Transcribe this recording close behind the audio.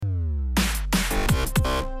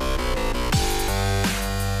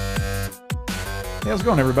Hey, how's it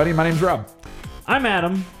going, everybody? My name's Rob. I'm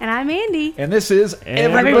Adam. And I'm Andy. And this is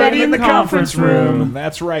Everybody in the Conference Room.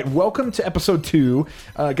 That's right. Welcome to episode 2.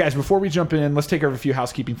 Guys, before we jump in, let's take care of a few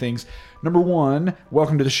housekeeping things. Number 1,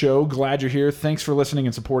 welcome to the show. Glad you're here. Thanks for listening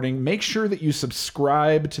and supporting. Make sure that you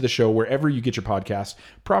subscribe to the show wherever you get your podcasts.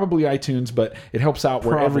 Probably iTunes, but it helps out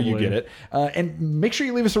wherever you get it. And make sure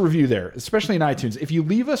you leave us a review there, especially in iTunes. If you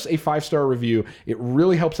leave us a 5-star review, it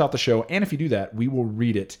really helps out the show. And if you do that, we will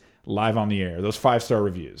read it live on the air. Those 5-star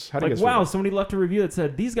reviews. How do you guys wow, feel? somebody left a review that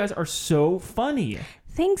said, these guys are so funny.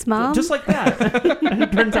 Thanks, Mom. Just like that. And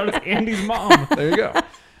it turns out it's Andy's mom. There you go.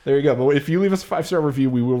 There you go. But if you leave us a 5-star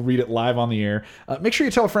review, we will read it live on the air. Make sure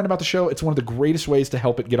you tell a friend about the show. It's one of the greatest ways to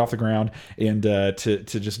help it get off the ground and to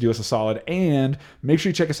just do us a solid. And make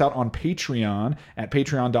sure you check us out on Patreon at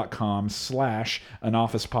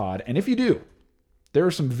patreon.com/anofficepod. And if you do, there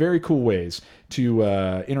are some very cool ways to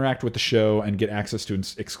interact with the show and get access to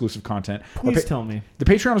exclusive content. Please tell me. The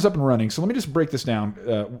Patreon is up and running, so let me just break this down,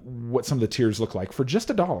 what some of the tiers look like. For just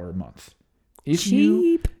 $1 a month. If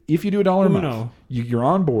you do $1 a month, you're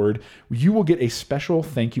on board. You will get a special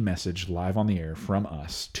thank you message live on the air from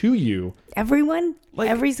us to you. Everyone?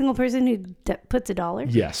 Every single person who puts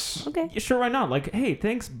 $1? Yes. Okay. Yeah, sure, why not? Like, hey,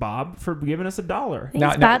 thanks, Bob, for giving us $1.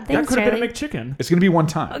 Thanks, Bob. Thanks, that could have been a Charlie. McChicken. It's going to be one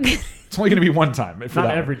time. Okay. It's only going to be one time. For Not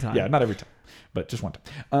that every one. time. Yeah, not every time. But just one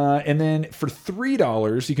time. And then for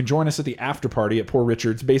 $3, you can join us at the after party at Poor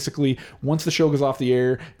Richard's. Basically, once the show goes off the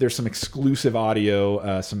air, there's some exclusive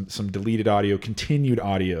audio, some deleted audio, continued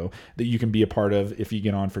audio that you can be a part of if you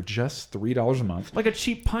get on for just $3 a month. Like a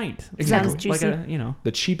cheap pint. Exactly. Sounds juicy. Like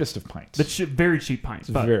the cheapest of pints. very cheap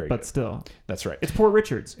pint. But good. Still. That's right. It's Poor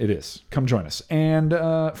Richard's. It is. Come join us. And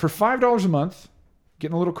for $5 a month,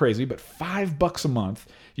 getting a little crazy, but $5 a month,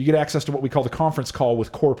 you get access to what we call the conference call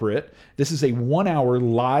with corporate. This is a 1-hour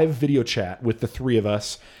live video chat with the three of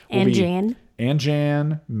us. Jan. And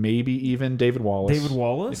Jan, maybe even David Wallace. David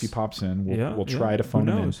Wallace? If he pops in, we'll try yeah. to phone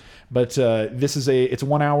Who him in. knows? But it's a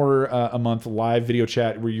 1 hour a month live video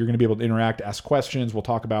chat where you're going to be able to interact, ask questions. We'll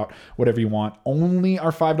talk about whatever you want. Only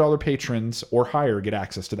our $5 patrons or higher get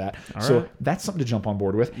access to that. So that's something to jump on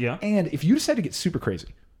board with. Yeah. And if you decide to get super crazy,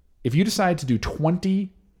 if you decide to do $20,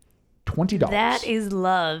 that is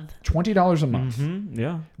love. $20 a month. Mm-hmm.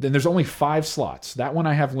 Yeah. Then there's only 5 slots. That one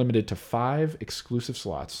I have limited to 5 exclusive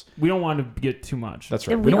slots. We don't want to get too much. That's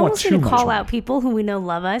right. We don't want almost too need to much call money. out people who we know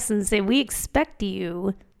love us and say, we expect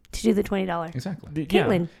you to do the $20. Exactly.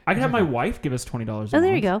 Caitlin. I could have my wife give us $20 a month. Oh,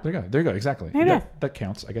 there you go. There you go. Exactly. Right on. That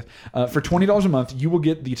counts, I guess. For $20 a month, you will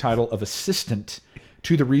get the title of assistant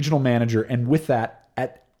to the regional manager, and with that,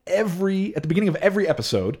 at the beginning of every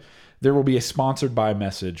episode, there will be a sponsored by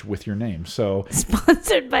message with your name. So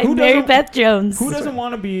Sponsored by Mary Beth Jones. Who doesn't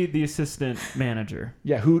want to be the assistant manager?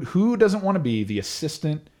 yeah, who doesn't want to be the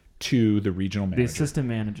assistant to the regional manager? The assistant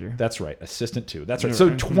manager. That's right, assistant to. That's right.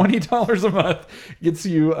 So $20 a month gets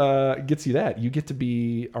you that. You get to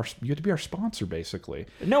be our sponsor, basically.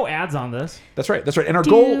 No ads on this. That's right. And our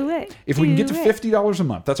Do goal, it. if we can get to Do it. $50 a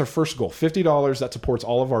month, that's our first goal. $50, that supports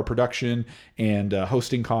all of our production and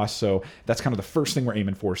hosting costs. So that's kind of the first thing we're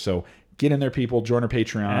aiming for. So get in there, people. Join our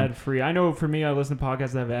Patreon. Ad free. I know for me, I listen to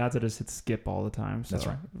podcasts that have ads. I just hit skip all the time. So That's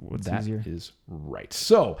right. What's That easier? is right.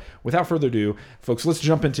 So without further ado, folks, let's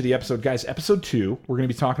jump into the episode. Guys, episode 2, we're going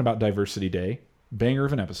to be talking about Diversity Day. Banger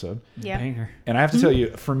of an episode. Yeah. Banger. And I have to tell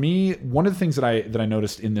you, for me, one of the things that I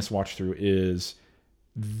noticed in this watch through is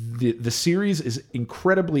the series is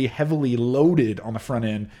incredibly heavily loaded on the front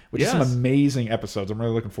end, which is some Yes. amazing episodes. I'm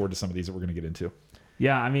really looking forward to some of these that we're going to get into.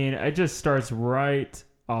 Yeah, I mean, it just starts right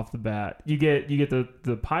off the bat. You get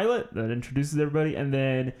the pilot that introduces everybody, and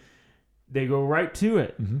then they go right to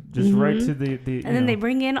it. Just right to the And then they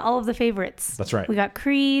bring in all of the favorites. That's right. We got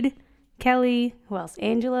Creed, Kelly, who else?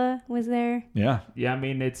 Angela was there. Yeah. Yeah, I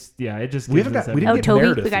mean, it just We gives haven't us got- we everything. didn't Oh, get Toby.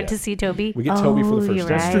 Meredith We got yet. to see Toby. We get Toby for the first you're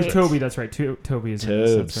time. That's true. right. Toby, that's right. Toby is in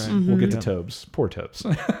this. Tobes. That's right. We'll get to Yep. Tobes. Poor Tobes.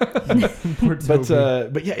 Poor Toby.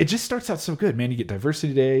 But yeah, it just starts out so good, man. You get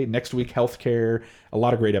Diversity Day, next week healthcare, a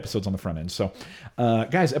lot of great episodes on the front end. So,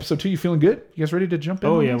 guys, episode 2, you feeling good? You guys ready to jump in?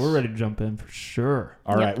 Oh on yeah, this? we're ready to jump in for sure.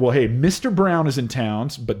 All right. Well, hey, Mr. Brown is in town,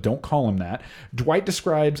 but don't call him that. Dwight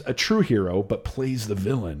describes a true hero, but plays the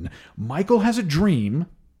villain. Michael has a dream,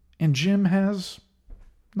 and Jim has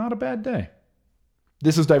not a bad day.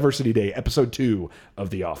 This is Diversity Day, episode 2 of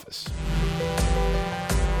The Office.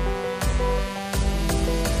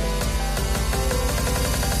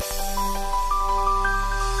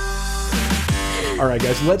 All right,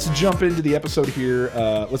 guys, let's jump into the episode here.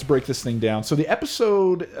 Let's break this thing down. So the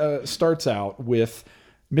episode starts out with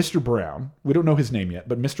Mr. Brown, we don't know his name yet,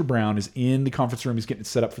 but Mr. Brown is in the conference room. He's getting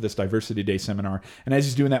set up for this Diversity Day seminar. And as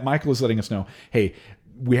he's doing that, Michael is letting us know, hey,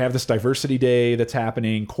 we have this Diversity Day that's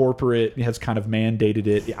happening. Corporate has kind of mandated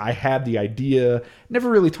it. I had the idea. Never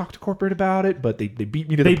really talked to corporate about it, but they beat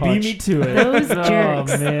me to the punch. They beat me to it. Those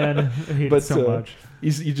jerks. Oh, man. I hate it so much.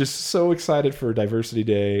 He's just so excited for Diversity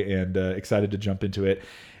Day and excited to jump into it.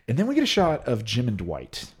 And then we get a shot of Jim and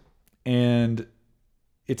Dwight. And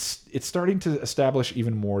it's starting to establish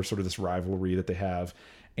even more sort of this rivalry that they have.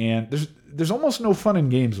 And there's almost no fun and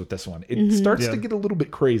games with this one. It starts to get a little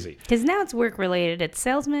bit crazy. Because now it's work related. It's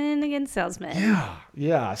salesman against salesman.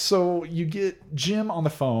 Yeah. So you get Jim on the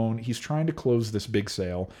phone. He's trying to close this big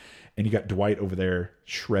sale. And you got Dwight over there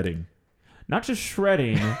shredding. Not just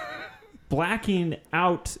shredding, blacking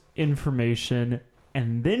out information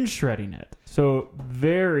and then shredding it. So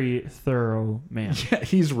very thorough man. Yeah,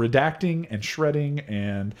 he's redacting and shredding,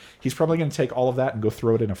 and he's probably going to take all of that and go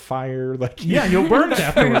throw it in a fire. You'll burn it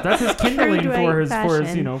afterwards. That's his kindling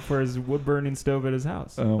True for his wood burning stove at his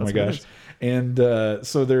house. Oh my gosh! And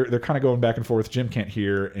so they're kind of going back and forth. Jim can't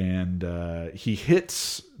hear, and he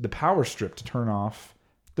hits the power strip to turn off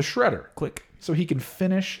the shredder. Click. So he can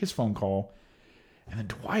finish his phone call, and then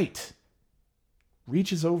Dwight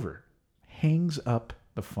reaches over, hangs up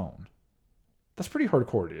the phone. That's pretty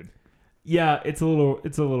hardcore, dude. Yeah, it's a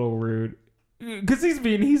little rude because he's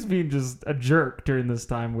being just a jerk during this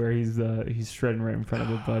time where he's shredding right in front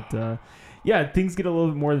of it. But yeah, things get a little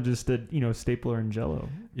bit more than just a stapler and Jello.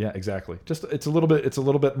 Yeah, exactly. Just it's a little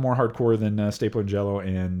bit more hardcore than stapler and Jello,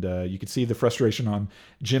 and you can see the frustration on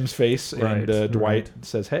Jim's face. Right, and Dwight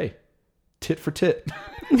says, "Hey, tit for tit."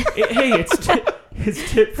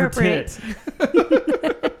 It's tit for tit.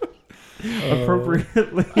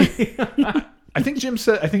 Appropriately. I think Jim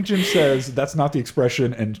says that's not the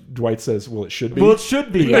expression, and Dwight says, "Well, it should be." Well, it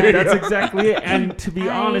should be. That's exactly it. And to be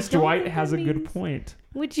honest, Dwight has a good point.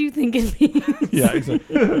 What do you think it means? Yeah,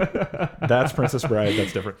 exactly. That's Princess Bride.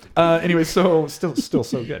 That's different. Anyway, so still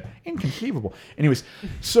so good. Inconceivable. Anyways,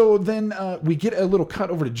 so then we get a little cut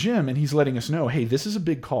over to Jim, and he's letting us know, hey, this is a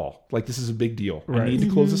big call. Like, this is a big deal. Right. I need to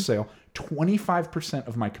close the sale. 25%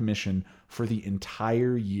 of my commission for the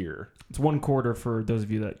entire year. It's 1/4 for those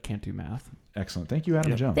of you that can't do math. Excellent. Thank you,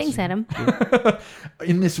 Adam Jones. Thanks, Adam.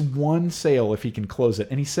 In this one sale, if he can close it.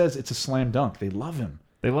 And he says it's a slam dunk. They love him.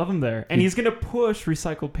 They love him there. And he's going to push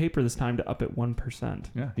recycled paper this time to up at 1%.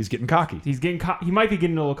 Yeah, he's getting cocky. He's getting he might be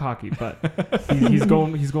getting a little cocky, but he's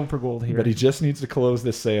going for gold here. But he just needs to close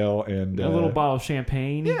this sale and a little bottle of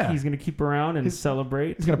champagne. Yeah. He's going to keep around and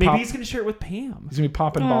celebrate. He's gonna Maybe pop- he's going to share it with Pam. He's going to be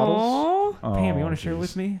popping bottles. Aww. Pam, you Oh, want to share it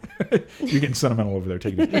with me? You're getting sentimental over there.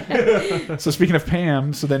 Take it easy. So speaking of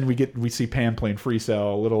Pam, so then we see Pam playing free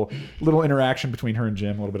cell. A little interaction between her and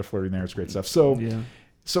Jim. A little bit of flirting there. It's great stuff.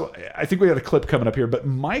 So I think we got a clip coming up here. But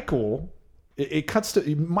Michael, it cuts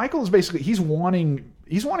to Michael is basically he's wanting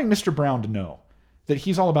Mr. Brown to know that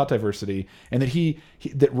he's all about diversity and that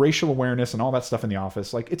that racial awareness and all that stuff in the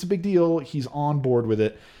office, like, it's a big deal. He's on board with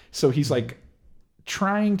it. So he's like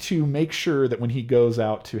trying to make sure that when he goes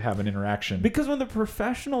out to have an interaction, because when the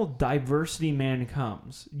professional diversity man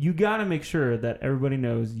comes, you got to make sure that everybody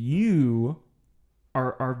knows you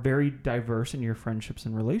are very diverse in your friendships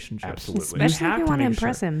and relationships. Absolutely. Especially if you want to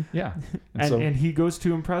impress him. Yeah. And he goes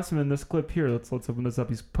to impress him in this clip here. Let's open this up.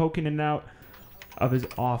 He's poking in and out of his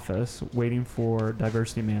office, waiting for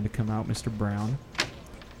diversity man to come out, Mr. Brown.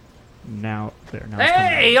 Now he's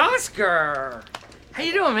Hey, Oscar! How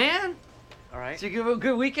you doing, man? All right. Did you have a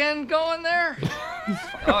good weekend going there?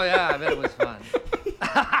 Oh, yeah, I bet it was fun.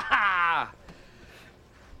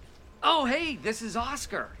 Oh, hey, this is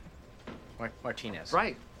Oscar. Martinez.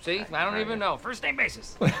 Right. See, I don't even know. First name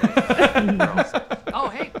basis. Oh,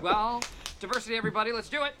 hey, well, diversity, everybody. Let's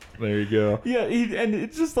do it. There you go. Yeah, and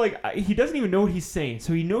it's just like he doesn't even know what he's saying,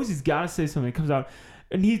 so he knows he's got to say something. It comes out,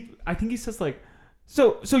 and I think he says like,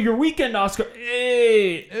 "So your weekend, Oscar."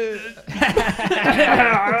 Hey, This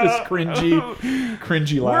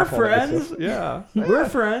cringy laugh. We're friends. Yeah, we're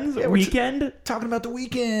friends. Yeah, weekend. talking about the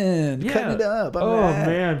weekend, Yeah. cutting it up. I'm Oh mad.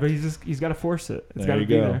 man, but he's got to force it. It's got There to you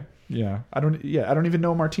be go. there. Yeah, I don't even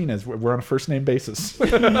know Martinez. We're on a first name basis.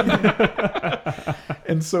 And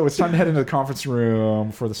so it's time to head into the conference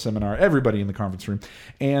room for the seminar. Everybody in the conference room,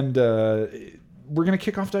 and we're gonna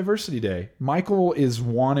kick off Diversity Day. Michael is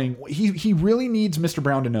wanting. He really needs Mr.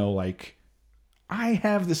 Brown to know, like, I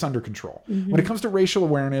have this under control. When it comes to racial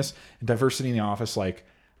awareness and diversity in the office, like,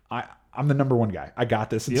 I'm the number one guy. I got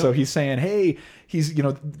this. And so he's saying, hey,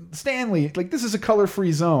 Stanley, like, this is a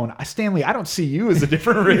color-free zone. Stanley, I don't see you as a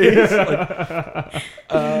different race.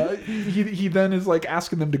 He then is like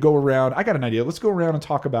asking them to go around. I got an idea. Let's go around and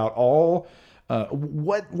talk about all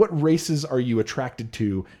what races are you attracted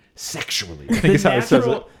to sexually? I think is how it says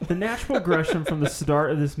it. The natural progression from the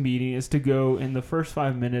start of this meeting is to go in the first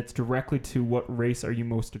 5 minutes directly to what race are you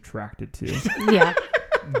most attracted to. Yeah.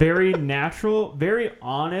 Very natural, very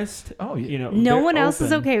honest. Oh, yeah. You know, No very one else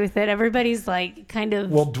is open. okay with it. Everybody's like kind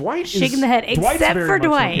of Dwight shaking is, the head, Dwight's except very for much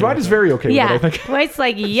Dwight. okay. Dwight is very okay Yeah, with it, I think. Dwight's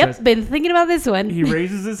like, yep, says- been thinking about this one. He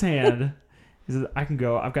raises his hand. He says, "I can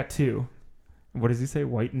go. I've got 2." What does he say?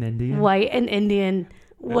 White and Indian. White and Indian.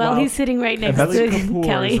 Well, Wow. he's sitting right next that's- to Kapoor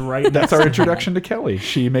Kelly. is right That's next our to him. introduction to Kelly.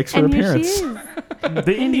 She makes her And here appearance. she is.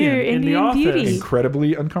 The Indian here, in the Indian office. beauty.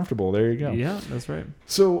 Incredibly uncomfortable. There you go. Yeah, that's right.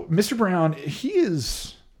 So Mr. Brown,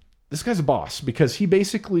 this guy's a boss because he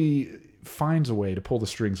basically finds a way to pull the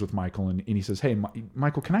strings with Michael, and he says, "Hey,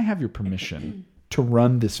 Michael, can I have your permission to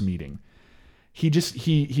run this meeting?" He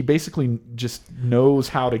basically just knows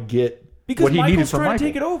how to get Because what he needed Michael's from trying Michael. to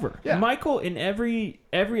take it over. Yeah. Michael, in every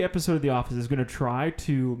episode of The Office, is going to try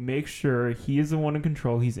to make sure he is the one in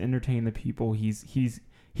control. He's entertaining the people.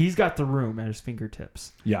 He's got the room at his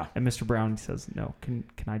fingertips. Yeah. And Mr. Brown says, "No, can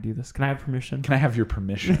I do this? Can I have permission?" Can I have your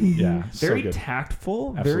permission? Yeah. Very so good.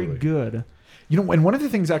 tactful, Absolutely. very good. You know, and one of the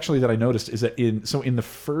things actually that I noticed is that in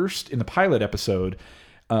the pilot episode,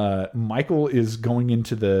 Michael is going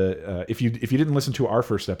into the if you didn't listen to our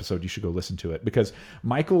first episode, you should go listen to it, because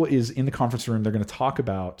Michael is in the conference room. They're going to talk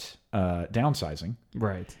about downsizing,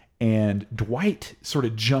 Right. and Dwight sort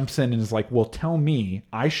of jumps in and is like, "Well, tell me.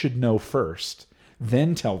 I should know first,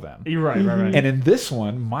 then tell them." You're right, right. And in this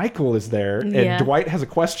one, Michael is there, and Yeah. Dwight has a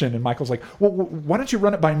question, and Michael's like, "Well, why don't you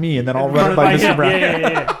run it by me, and then I'll run it by Mr. him. Brown."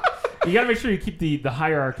 Yeah. You got to make sure you keep the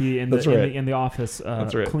hierarchy in That's the right. in the office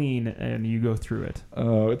That's right. clean, and you go through it.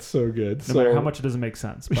 Oh, it's so good. No matter how much it doesn't make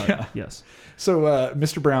sense, but Yeah. yes. So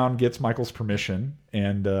Mr. Brown gets Michael's permission,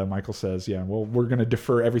 and Michael says, "Yeah, well, we're going to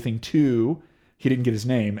defer everything to." He didn't get his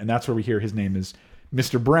name, and that's where we hear his name is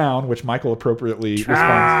Mr. Brown, which Michael appropriately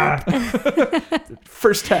responds.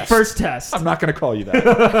 First test. First test. I'm not going to call you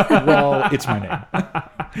that. Well, it's my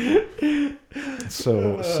name.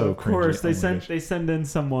 So Of course, cringy. Oh my gosh. they send in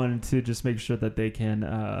someone to just make sure that they can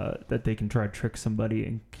try to trick somebody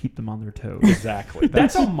and keep them on their toes. Exactly.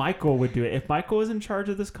 That's how Michael would do it. If Michael was in charge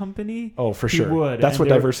of this company, Oh, for he sure. would. That's And what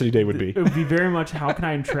there- Diversity Day would be. It would be very much, how can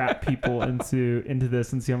I entrap people into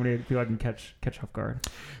this and see how many people I can catch off guard.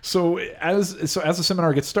 So as the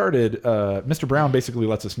seminar gets started, Mr. Brown basically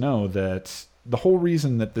lets us know that the whole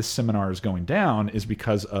reason that this seminar is going down is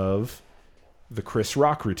because of the Chris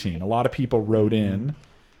Rock routine. A lot of people wrote in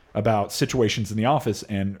about situations in the office,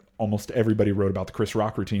 and almost everybody wrote about the Chris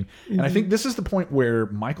Rock routine. And I think this is the point where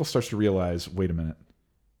Michael starts to realize, wait a minute,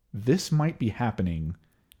 this might be happening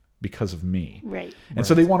because of me. Right. And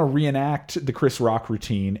so they want to reenact the Chris Rock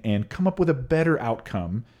routine and come up with a better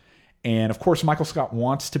outcome. And of course, Michael Scott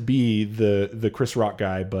wants to be the Chris Rock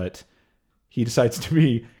guy, but he decides to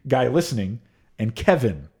be guy listening, and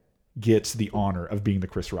Kevin gets the honor of being the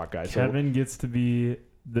Chris Rock guy. Kevin gets to be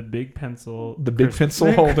the big pencil. So the big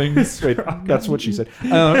pencil holding. Wait, that's what she said.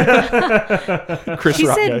 Chris She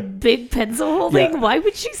Rock said guy. big pencil holding. Yeah. Why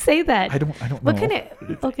would she say that? I don't What know. kind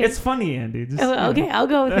of? Okay. It's funny, Andy. Just, Oh, okay, I'll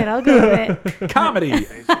go with it. I'll go with it. Comedy.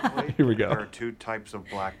 Basically, Here we go. There are two types of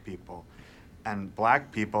black people, and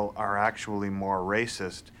black people are actually more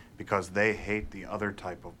racist because they hate the other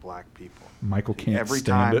type of black people. Michael can't Every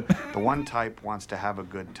stand time it. the one type wants to have a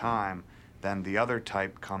good time, then the other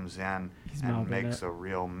type comes in He's and mouthing makes it. a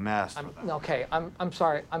real mess. for them. Okay, I'm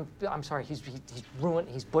sorry. I'm sorry. He's ruined.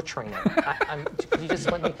 He's butchering it. Can you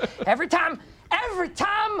just let me? Every time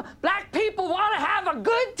black people want to have a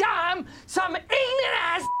good time, some ignorant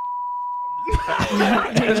ass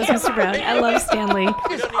It was Mr. Brown. I love Stanley.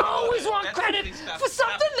 just always want credit for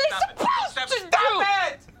something they're supposed to do.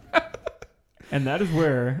 And that is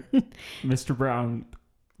where Mr. Brown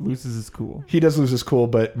loses his cool. He does lose his cool,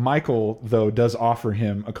 but Michael, though, does offer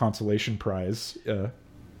him a consolation prize,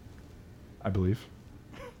 I believe.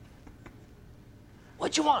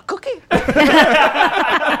 What you want, a cookie?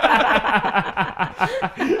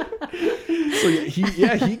 So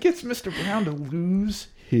he gets Mr. Brown to lose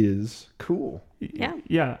his cool. Yeah.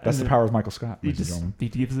 Yeah. That's the and power of Michael Scott, He ladies and just gentlemen. he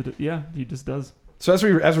gives it. Yeah, he just does. So as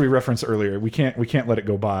we referenced earlier, we can't let it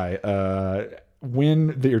go by.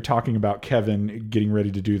 When they're talking about Kevin getting ready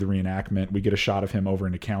to do the reenactment, we get a shot of him over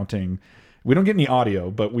in accounting. We don't get any audio,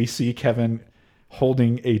 but we see Kevin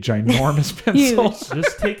holding a ginormous pencil.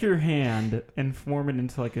 Just take your hand and form it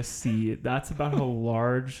into like a C. That's about how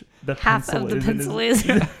large the Half pencil of the is. pencil is.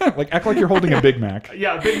 Like act like you're holding a Big Mac.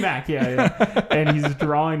 Yeah, Big Mac. Yeah. And he's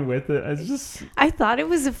drawing with it. It's just I thought it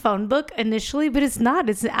was a phone book initially, but it's not.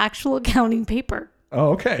 It's an actual accounting paper.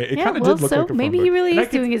 Oh, okay. It Yeah, kind of well, did look so like a phone maybe book. he really And I is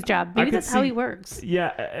could- doing his job. I Maybe could that's how see- he works. Yeah,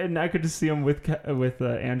 and I could just see him with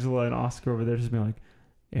Angela and Oscar over there, just being like,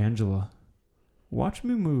 Angela, watch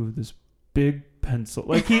me move this big pencil.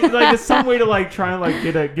 Like it's some way to like try and like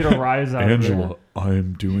get a rise out of it. I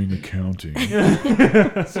am doing accounting.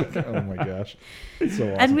 It's like, oh my gosh. It's so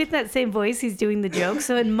awesome. And with that same voice, he's doing the joke.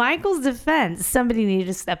 So in Michael's defense, somebody needed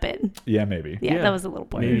to step in. Yeah, maybe. Yeah, Yeah. that was a little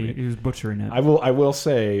point. Maybe he was butchering it. I will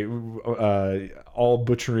say, all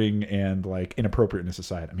butchering and like inappropriateness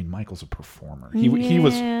aside, I mean, Michael's a performer. He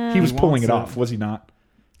was Yeah. he was He pulling wants it it. off, was he not?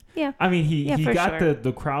 Yeah. I mean, he for got sure.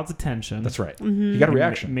 the crowd's attention. That's right. Mm-hmm. He got a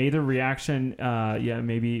reaction. Made the reaction.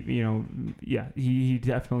 Maybe he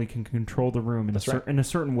definitely can control the room in That's right. in a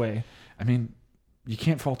certain way. I mean, you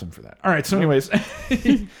can't fault him for that. All right. So, anyways,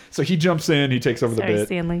 so he jumps in. He takes over the Sorry, bit.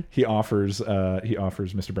 Stanley. He offers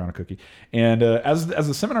Mr. Brown a cookie, and as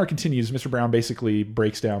the seminar continues, Mr. Brown basically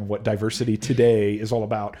breaks down what diversity today is all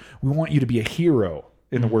about. We want you to be a hero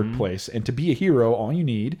in the workplace, and to be a hero, all you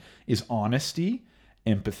need is honesty,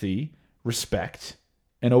 empathy, respect,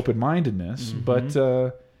 and open-mindedness. But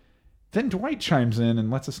then Dwight chimes in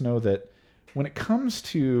and lets us know that when it comes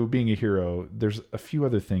to being a hero, there's a few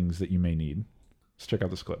other things that you may need. Let's check out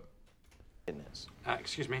this clip.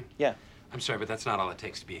 Excuse me? Yeah. I'm sorry, but that's not all it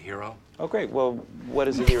takes to be a hero. Oh, great. Well, what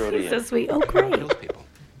is a hero to He's so you? sweet. Oh, A hero great. kills people.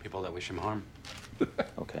 People that wish him harm.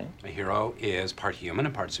 Okay. A hero is part human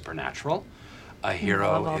and part supernatural. A love hero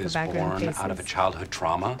all the is background born out of a faces. childhood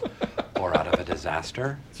trauma or out of a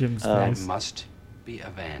disaster Jim's and face. must be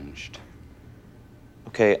avenged.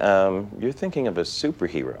 Okay, you're thinking of a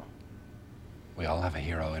superhero. We all have a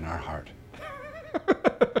hero in our heart.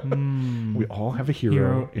 We all have a hero,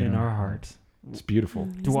 Hero in our hearts. It's beautiful.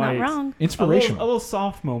 He's Dwight. not wrong. Inspirational. A little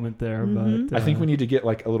soft moment there, but I think we need to get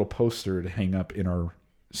like a little poster to hang up in our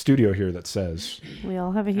studio here that says, We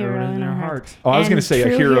all have a hero in our hearts. oh, I was And going to say a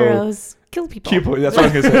true hero. heroes kill people. That's what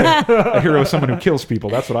I was going to say. A hero is someone who kills people.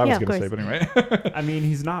 That's what I was Yeah, of going to say. course. But anyway. I mean,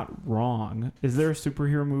 he's not wrong. Is there a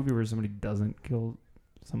superhero movie where somebody doesn't kill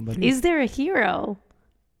somebody? Is there a hero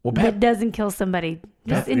Well, that doesn't kill somebody?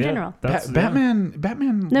 Just in Yeah, general. that's- Batman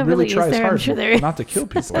No, really really, is tries there? I'm hard sure there is. not to kill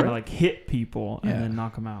people. Kind of Right? like hit people and Yeah. then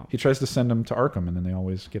knock them out. He tries to send them to Arkham, and then they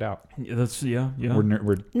always get out. Yeah, that's yeah.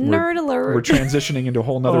 Nerd alert. We're transitioning into a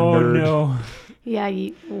whole nother Oh nerd. no! Yeah,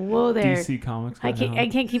 whoa there. DC Comics. I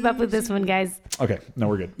can't keep up with this one, guys. Okay, no,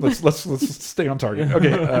 we're good. Let's stay on target. Okay,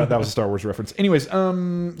 that was a Star Wars reference. Anyways,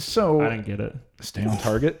 so I didn't get it. stay on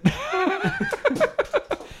target.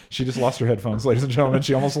 She just lost her headphones, ladies and gentlemen.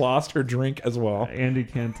 She almost lost her drink as well. Andy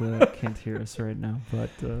can't hear us right now, but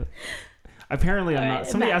apparently I'm All not. right,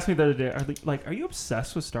 Somebody Matt. asked me the other day, are you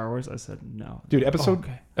obsessed with Star Wars? I said no. Dude, Oh, episode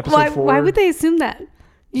okay. Why 4. why would they assume that?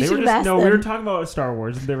 You They should were have just asked no. them. We were talking about Star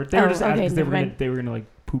Wars. They were Oh, just okay, because they never mind. were gonna like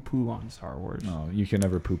poo poo on Star Wars. No, you can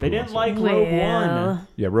never poo-poo. They didn't on like something. Rogue One. Well,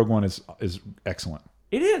 Yeah, Rogue One is excellent.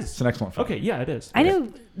 It is. It's an excellent film. Okay, yeah, it is. I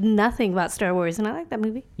know nothing about Star Wars, and I like that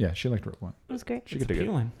movie. Yeah, she liked Rogue One. It was great. She It's could dig it.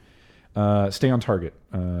 appealing. Stay on target.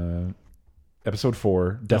 Episode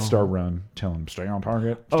 4, Death Star Run. Tell him, stay on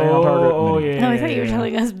target. Stay on target. Oh, and then he- yeah. No, I thought you were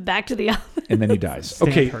telling us back to the office. And then he dies. Stay on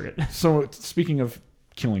Okay, target. so speaking of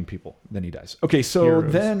killing people, then he dies. Okay, so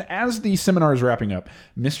Heroes. then as the seminar is wrapping up,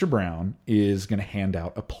 Mr. Brown is going to hand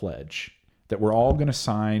out a pledge that we're all going to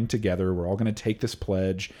sign together. We're all going to take this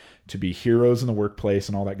pledge to be heroes in the workplace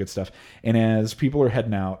and all that good stuff. And as people are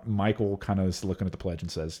heading out, Michael kind of is looking at the pledge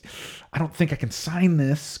and says, I don't think I can sign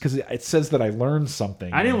this because it says that I learned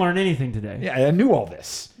something. I didn't learn anything today. Yeah, I knew all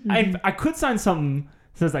this. I could sign something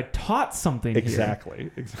that says I taught something. here.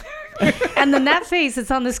 Exactly. And then that face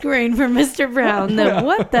that's on the screen for Mr. Brown.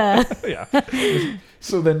 What the? Yeah.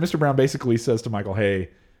 So then Mr. Brown basically says to Michael, hey,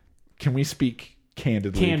 can we speak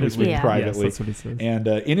candidly? Can we speak Yeah. privately? Yes, that's what he says. And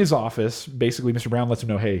in his office, basically Mr. Brown lets him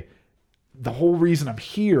know, hey, the whole reason I'm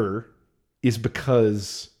here is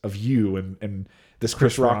because of you and this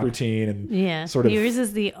Chris Rock Rock. routine and Yeah. sort of Yours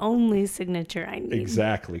is the only signature I need.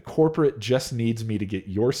 exactly. Corporate just needs me to get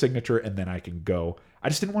your signature and then I can go. I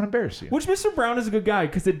just didn't want to embarrass you. Which Mr. Brown is a good guy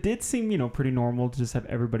because it did seem, pretty normal to just have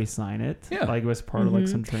everybody sign it. Yeah. Like it was part of like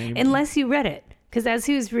some training. Unless you read it. Because as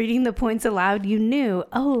he was reading the points aloud, you knew,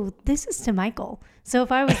 oh, this is to Michael. So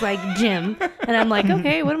if I was like Jim, and I'm like,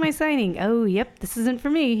 okay, what am I signing? Oh, yep, this isn't for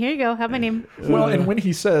me. Here you go. Have my name. Well, and when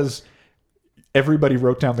he says everybody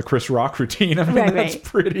wrote down the Chris Rock routine, I mean, Right, that's right.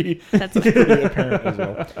 pretty That's pretty apparent as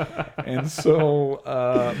well. And so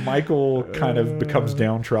Michael kind of becomes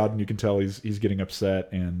downtrodden. You can tell he's getting upset,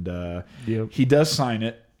 and Yep. he does sign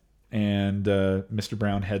it. And Mr.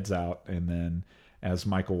 Brown heads out, and then as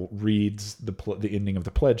Michael reads the ending of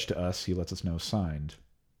the pledge to us, he lets us know signed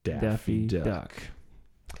Daffy Duck.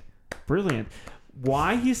 Brilliant.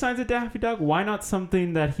 Why he signs a Daffy Duck? Why not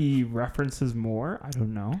something that he references more? I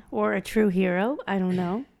don't know. Or a true hero. I don't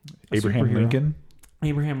know. Abraham superhero. Lincoln.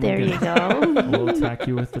 Abraham There Lincoln. you go. We'll attack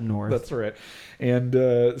you with the North. That's right.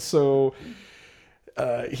 And so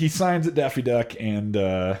he signs at Daffy Duck, and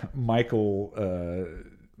Michael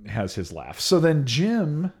has his laugh. So then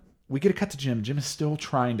Jim, we get a cut to Jim. Jim is still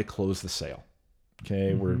trying to close the sale.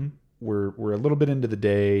 Okay, we're a little bit into the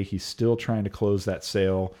day. He's still trying to close that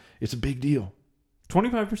sale. It's a big deal.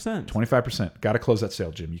 25%. 25%. Got to close that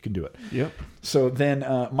sale, Jim. You can do it. Yep. So then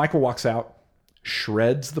Michael walks out,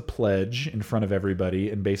 shreds the pledge in front of everybody,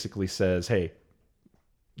 and basically says, hey,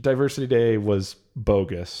 Diversity Day was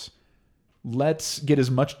bogus. Let's get as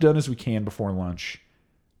much done as we can before lunch.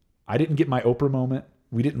 I didn't get my Oprah moment.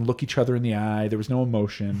 We didn't look each other in the eye. There was no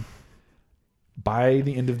emotion. By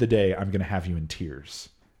the end of the day, I'm going to have you in tears.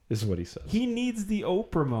 This is what he says. He needs the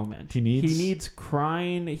Oprah moment. He needs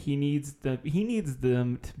crying. He needs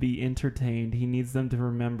them to be entertained. He needs them to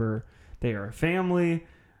remember they are a family.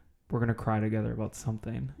 We're gonna cry together about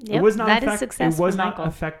something. Yep, it was not that is success It was for not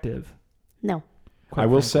Michael. effective. No. I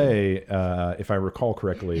will say, if I recall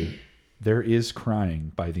correctly, there is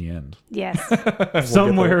crying by the end. Yes.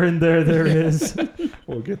 Somewhere in there is.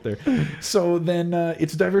 We'll get there. So then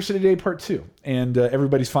it's Diversity Day Part 2. And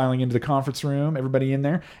everybody's filing into the conference room. Everybody in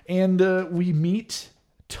there. And we meet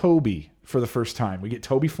Toby for the first time. We get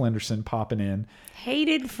Toby Flenderson popping in.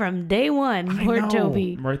 Hated from day one. Poor know.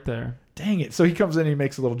 Toby. Right there. Dang it. So he comes in and he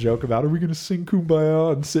makes a little joke about, are we going to sing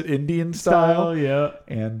Kumbaya and sit Indian style? Yeah.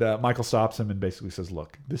 And Michael stops him and basically says,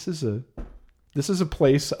 look, this is a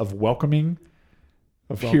place of welcoming,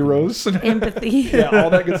 of heroes. Empathy. Yeah, all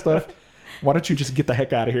that good stuff. Why don't you just get the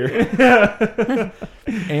heck out of here?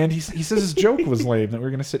 And he says his joke was lame, that we were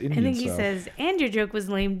going to sit I Indian think he style. says, and your joke was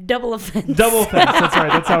lame. Double offense. Double offense. That's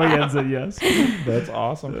right. That's how he ends it. Yes. That's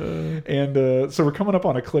awesome. And so we're coming up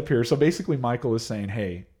on a clip here. So basically Michael is saying,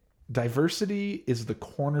 hey, diversity is the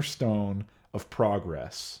cornerstone of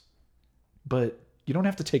progress. But you don't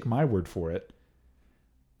have to take my word for it.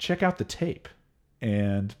 Check out the tape.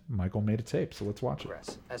 And Michael made a tape, so let's watch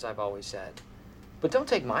it. As I've always said. But don't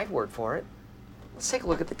take my word for it. Let's take a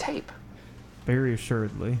look at the tape. Very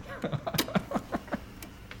assuredly.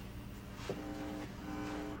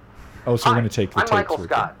 Oh, so we're going to take the I'm tape. Michael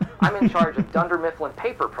Scott. I'm in charge of Dunder Mifflin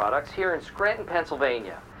Paper Products here in Scranton,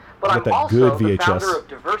 Pennsylvania. But I'm that also good the VHS. founder of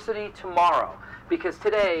Diversity Tomorrow, because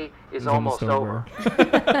today is almost over.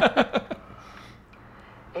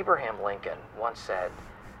 Abraham Lincoln once said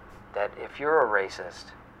that if you're a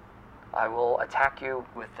racist, I will attack you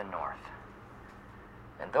with the North.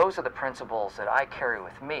 And those are the principles that I carry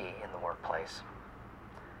with me in the workplace.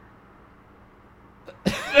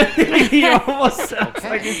 He almost sounds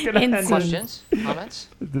like he's gonna end it. Questions? Comments?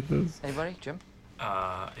 Did those. Anybody? Jim?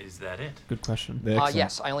 Is that it? Good question. Excellent.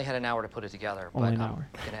 Yes, I only had an hour to put it together, but Only I'm an hour.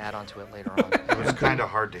 going to add on to it later on. It was kind of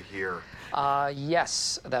hard to hear.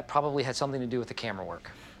 Yes, that probably had something to do with the camera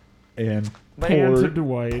work. And Pan poor to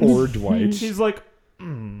Dwight. Poor Dwight. He's like,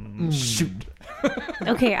 shoot.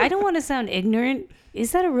 Okay, I don't want to sound ignorant.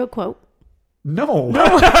 Is that a real quote? No.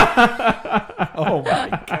 Oh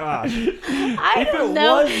my gosh. I If don't it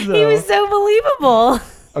know. was, He though. was so believable.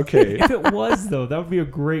 Okay. If it was, though, that would be a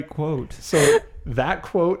great quote. So that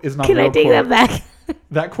quote is not Can a real I take quote. that back?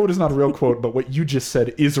 That quote is not a real quote, but what you just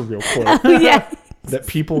said is a real quote Oh, yeah. that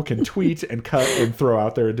people can tweet and cut and throw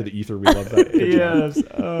out there into the ether. We love that. Yes.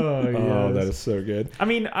 Oh, yes. Oh, that is so good. I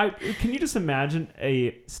mean, can you just imagine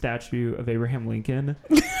a statue of Abraham Lincoln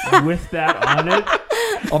with that on it?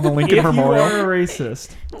 On the Lincoln If Memorial. you are a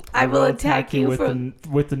racist, I will attack you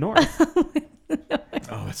with the North.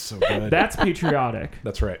 Oh, it's so good. That's patriotic.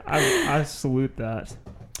 That's right. I salute that.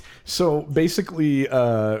 So basically,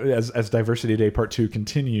 as Diversity Day Part 2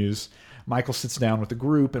 continues, Michael sits down with the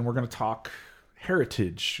group and we're going to talk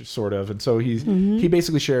heritage, sort of. And so he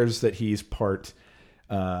basically shares that he's part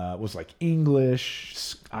was like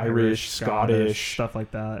English, Irish, Scottish, stuff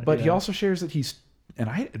like that. But yeah. he also shares that he's,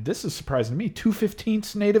 and this is surprising to me,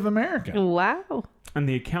 2/15 Native American. Wow. And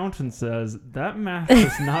the accountant says that math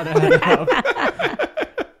does not add up.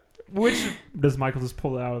 Which does Michael just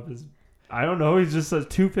pull out of his? I don't know. He just says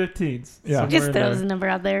 2/15. Yeah. Just throws a number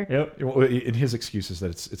out there. Yep. Well, in his excuse is that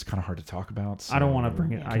it's kind of hard to talk about. So I don't want to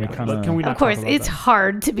bring it. Can we not Of course, talk about it's that?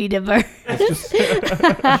 hard to be diverse.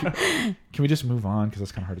 Can we just move on because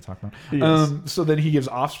that's kind of hard to talk about? Yes. So then he gives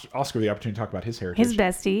Oscar the opportunity to talk about his heritage. His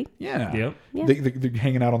bestie. Yeah. Yep. Yeah. They're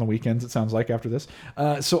hanging out on the weekends, it sounds like, after this.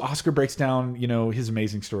 So Oscar breaks down, his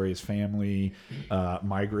amazing story, his family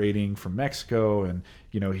migrating from Mexico, and,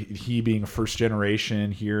 he being a first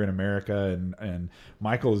generation here in America. And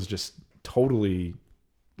Michael is just totally,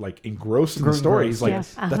 like engrossed in the story. He's like,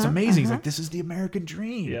 Yes. that's amazing. He's like, this is the American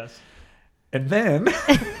dream. Yes. And then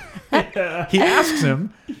he asks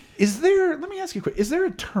him, let me ask you a quick, is there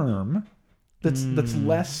a term that's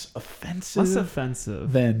less offensive? Less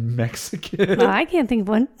offensive than Mexican? Well, I can't think of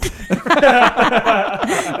one. But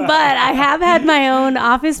I have had my own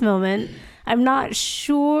office moment. I'm not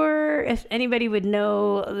sure if anybody would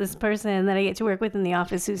know this person that I get to work with in the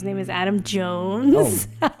office whose name is Adam Jones.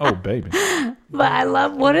 Oh, baby. But I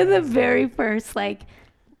love one of the very first like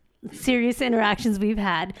serious interactions we've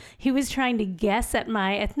had. He was trying to guess at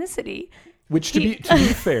my ethnicity. Which to be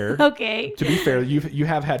fair, okay. To be fair, you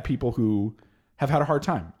have had people who have had a hard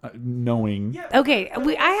time knowing. Okay,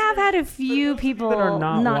 I have had a few people that are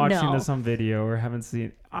not watching know. this on video or haven't seen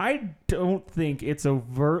it. I don't think it's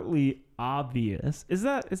overtly obvious. Is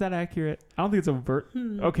that accurate? I don't think it's overt.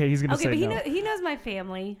 Okay, he's gonna say but no. he knows my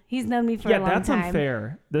family. He's known me for a long that's time.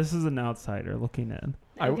 unfair. This is an outsider looking in.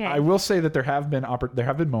 Okay. I will say that there have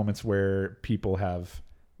been moments where people have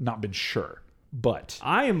not been sure, but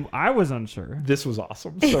I was unsure. This was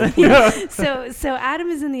awesome. So so Adam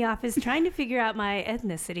is in the office trying to figure out my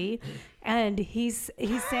ethnicity, and he's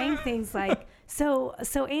saying things like, so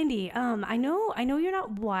Andy, I know you're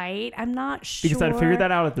not white. I'm not sure. Because I figured that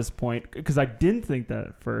out at this point, because I didn't think that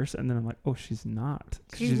at first, and then I'm like, oh, she's not.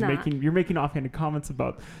 You're making offhanded comments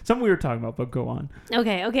about something we were talking about, but go on.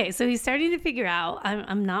 Okay. So he's starting to figure out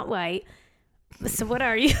I'm not white. So what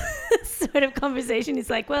are you? Sort of conversation. He's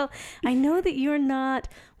like, well, I know that you're not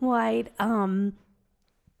white.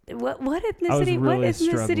 What ethnicity? Really what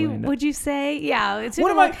ethnicity struggling. would you say? Yeah, it's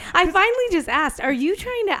What am I finally just asked, "Are you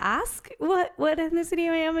trying to ask what ethnicity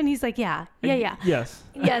I am?" And he's like, "Yeah." Yes.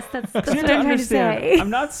 Yes, that's what You I'm have to trying to understand, say. I'm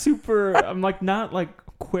not super. I'm like not like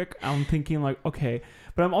quick. I'm thinking like okay,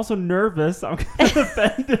 but I'm also nervous. I'm gonna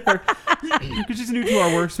offend her because she's new to our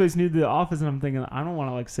workspace, new to the office, and I'm thinking I don't want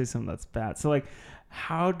to like say something that's bad. So like,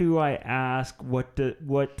 how do I ask what?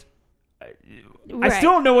 I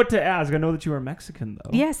still don't know what to ask. I know that you are Mexican,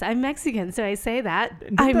 though. Yes, I'm Mexican, so I say that.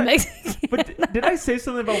 I'm Mexican. But did I say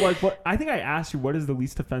something about like what? I think I asked you what is the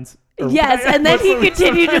least offensive. Yes, and then he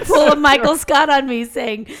continued to pull a Michael Scott on me,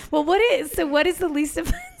 saying, "Well, what is the least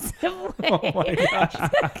offensive way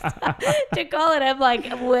to call it?" I'm like,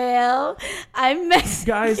 "Well, I'm Mexican.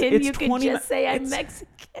 Guys, it's you can just say I'm Mexican."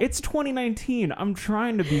 It's 2019. I'm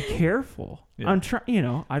trying to be careful. Yeah. I'm trying.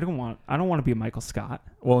 I don't want to be a Michael Scott.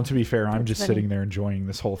 Well, and to be fair, I'm just funny. sitting there enjoying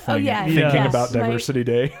this whole thing, yeah, thinking yes. about Diversity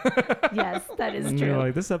Day. Yes, that is And true. you're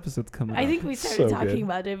like, this episode's coming. I up. think we started So talking good.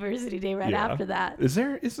 about Diversity Day right Yeah. after that. Is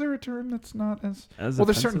there a term that's not as well?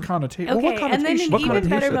 There's certain offensive? connotations. Okay, Well, what and then connotation? an What even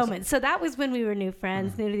better connotations? moment. So that was when we were new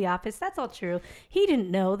friends, new to the office. That's all true. He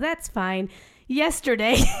didn't know. That's fine.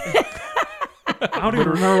 Yesterday, I don't even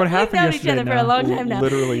remember what we've happened known each yesterday. other for a long time now.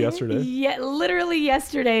 Literally yesterday. Yeah, literally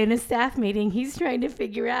yesterday in a staff meeting, he's trying to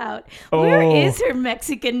figure out where is her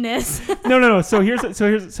Mexicanness. No.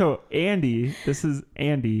 So Andy. This is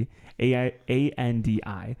Andy.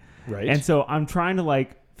 Andi. Right. And so I'm trying to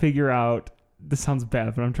like figure out. This sounds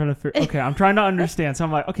bad, but I'm trying to. Okay, I'm trying to understand. So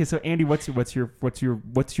I'm like, okay, so Andy, what's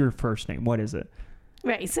your first name? What is it?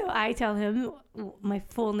 Right. So I tell him my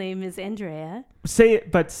full name is Andrea. Say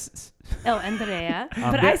it, but. Oh, Andrea.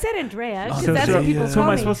 But I said Andrea because So, that's what people so call am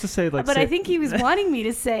I me. supposed to say like? But say, I think he was wanting me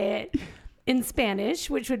to say it in Spanish,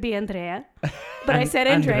 which would be Andrea. But I said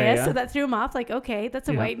Andrea, Andrea. so that threw him off. Like, okay, that's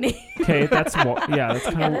a Yeah. white name. Okay, that's kind of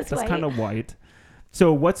that's that's white. kind of white.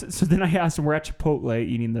 So then I asked him, we're at Chipotle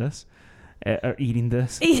eating this,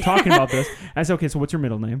 talking about this. I said, okay, so what's your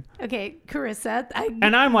middle name? Okay, Carissa.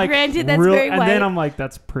 And I'm like, granted, that's real, very white. and then I'm like,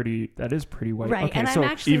 that is pretty white. Right, Okay, and so I'm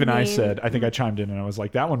actually Even I named- said, I think I chimed in and I was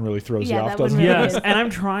like, that one really throws you Yeah, off, that one doesn't really it? yes, is. and I'm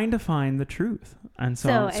trying to find the truth. And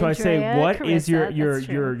so So, I say, Andrea, what is your Carissa, that's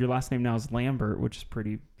true. last name now is Lambert, which is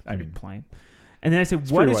pretty plain. And then I said,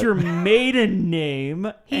 It's what pretty is white. your maiden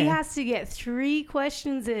name? He And- has to get 3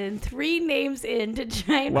 questions in, 3 names in to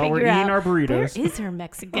try and While we're figure out eating our burritos. where is her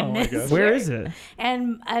Mexicanness. gosh. Where is it?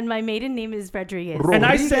 And my maiden name is Rodriguez. And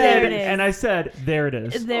I There it said, is. there it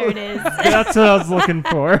is. There it is. That's what I was looking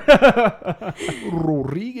for.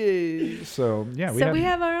 Rodriguez. So yeah, We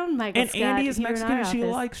have our own Michael And Scott Andy is here in Mexican our and she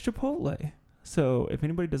office. likes Chipotle. So if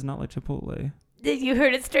anybody does not like Chipotle, You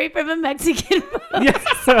heard it straight from a Mexican. yes,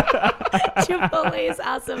 Chipotle is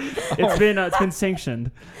awesome. it's been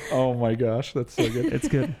sanctioned. Oh my gosh, that's so good. It's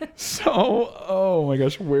good. So, oh my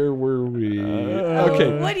gosh, where were we?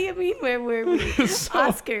 Okay, What do you mean? Where were we?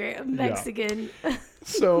 Oscar, Mexican.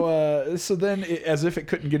 so then, as if it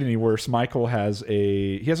couldn't get any worse, Michael has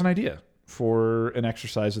an idea for an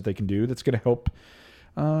exercise that they can do that's going to help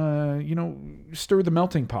stir the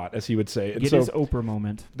melting pot, as he would say. And Get his Oprah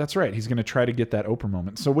moment. That's right. He's going to try to get that Oprah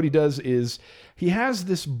moment. So what he does is he has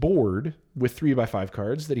this board with 3x5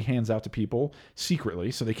 cards that he hands out to people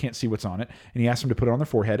secretly so they can't see what's on it. And he asks them to put it on their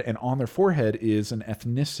forehead. And on their forehead is an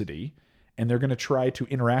ethnicity. And they're going to try to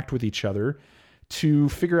interact with each other to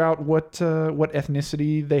figure out what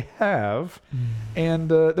ethnicity they have. And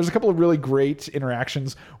there's a couple of really great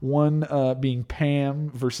interactions. One being Pam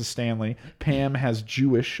versus Stanley. Pam has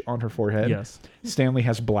Jewish on her forehead. Yes. Stanley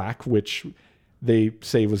has black, which they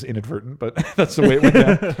say was inadvertent, but that's the way it went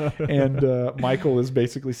down. And Michael is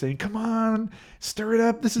basically saying, come on, stir it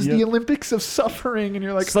up. This is the Olympics of suffering. And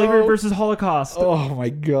you're like, slavery versus Holocaust. Oh my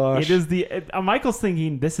gosh. It is Michael's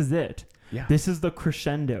thinking, this is it. Yeah. This is the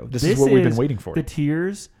crescendo. This is what we've been waiting for. The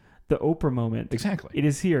tears, the Oprah moment. Exactly. It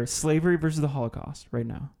is here. Slavery versus the Holocaust right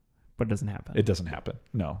now. But it doesn't happen. It doesn't happen.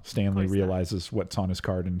 No. Stanley realizes what's on his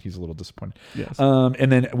card and he's a little disappointed. Yes. And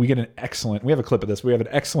then we get we have a clip of this. We have an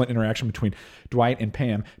excellent interaction between Dwight and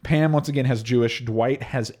Pam. Pam, once again, has Jewish. Dwight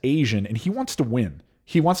has Asian, and he wants to win.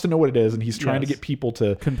 He wants to know what it is, and he's trying to get people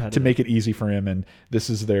to make it easy for him, and this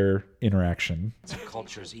is their interaction.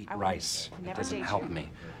 Cultures eat rice. It doesn't help me.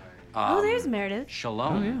 There's Meredith.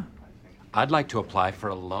 Shalom. Oh, yeah. I'd like to apply for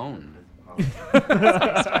a loan.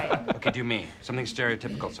 Okay, do me. Something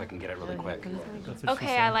stereotypical so I can get it really quick.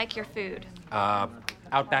 Okay, I like your food.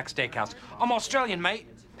 Outback Steakhouse. I'm Australian, mate.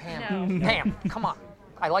 Pam, come on.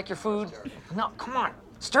 I like your food. No, come on.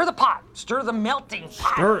 Stir the pot. Stir the melting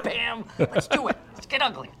pot, Stir it. Pam. Let's do it. Let's get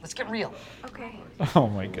ugly. Let's get real. Okay. Oh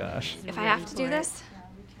my gosh. If I have to do this,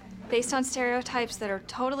 based on stereotypes that are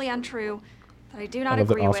totally untrue, that I do not I love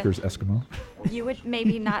that agree Oscar's with, Eskimo. you would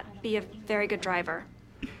maybe not be a very good driver.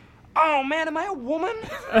 Oh man, am I a woman?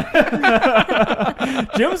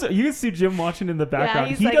 You can see Jim watching in the background.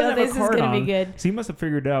 he's He like, doesn't oh, have this a is card gonna be on, good. so he must have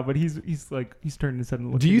figured it out. But he's turning his head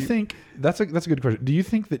and looking. Do you at think that's a good question? Do you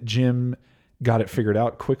think that Jim got it figured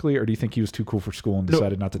out quickly, or do you think he was too cool for school and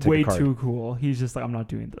decided not to take way a card? too cool. He's just like, I'm not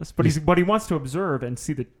doing this. But he wants to observe and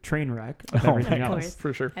see the train wreck of everything Of else. course.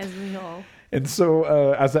 For sure. As we all. And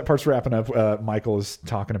so as that part's wrapping up, Michael is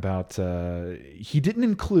talking about he didn't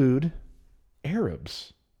include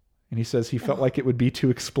Arabs. And he says he felt like it would be too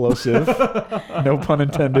explosive. No pun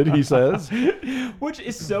intended, he says. Which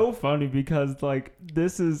is so funny because like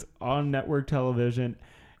this is on network television.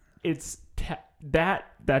 It's that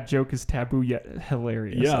joke is taboo yet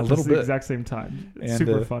hilarious. Yeah, a at little the bit. exact same time. It's And,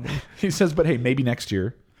 super funny. He says, but hey, maybe next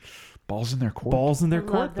year. Balls in their court. Balls in their Love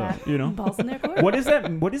court, though. that. You know, Balls in their court. What is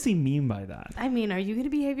that? What does he mean by that? I mean, are you going to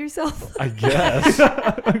behave yourself? I guess.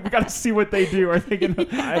 We got to see what they do. Are they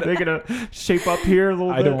gonna shape up here a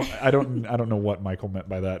little bit? I don't know what Michael meant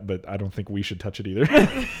by that, but I don't think we should touch it either.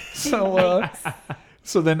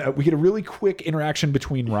 So then we get a really quick interaction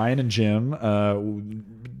between Ryan and Jim.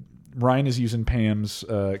 Ryan is using Pam's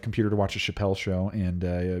computer to watch a Chappelle show,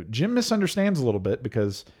 and Jim misunderstands a little bit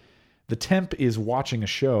because the temp is watching a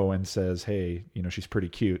show and says, "Hey, she's pretty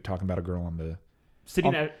cute," talking about a girl on the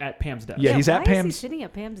Sitting at Pam's desk. Yeah, he's why at is he Pam's. sitting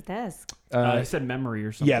at Pam's desk? He said memory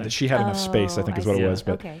or something. Yeah, that she had enough space, I think is what it see. was.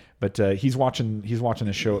 But Okay. but he's watching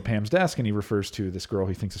the show at Pam's desk, and he refers to this girl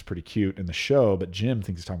he thinks is pretty cute in the show. But Jim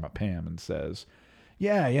thinks he's talking about Pam and says,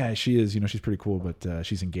 "Yeah, she is. She's pretty cool, but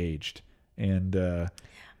she's engaged." And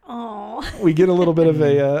Oh. we get a little bit of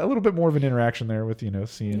a little bit more of an interaction there with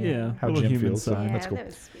seeing how little Jim human feels. So side. that's cool. That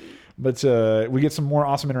was sweet. But we get some more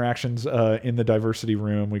awesome interactions in the diversity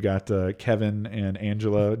room. We got Kevin and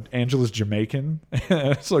Angela. Angela's Jamaican.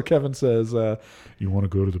 So Kevin says, "You want to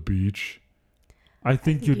go to the beach?" I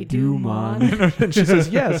think you do, man. And she says,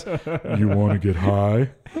 "Yes." "You want to get high?"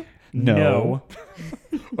 No.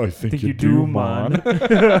 I think you do, man. One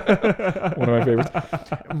of my favorites.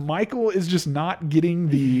 Michael is just not getting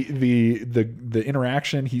the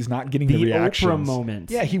interaction. He's not getting the reactions. Oprah moment.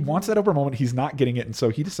 Yeah, he wants that Oprah moment. He's not getting it, and so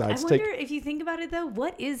he I decides to wonder take. if you think about it though,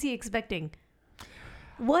 what is he expecting?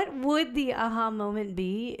 What would the aha moment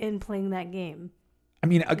be in playing that game? I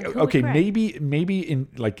mean, Who would okay, cry? maybe in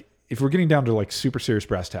like if we're getting down to like super serious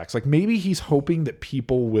brass tacks, like maybe he's hoping that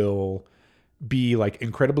people will be like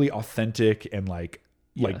incredibly authentic and like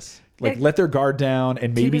Yes. let their guard down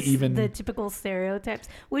and maybe Do even the typical stereotypes,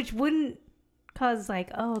 which wouldn't cause like,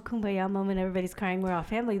 oh, kumbaya moment, everybody's crying, we're all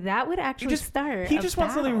family. That would actually start. He a just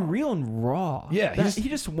wants something battle. real and raw. Yeah, he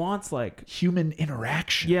just wants like human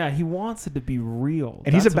interaction. Yeah, he wants it to be real.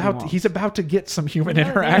 And That's he's what he about wants. to get some human Yeah,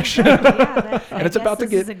 interaction. and it's about to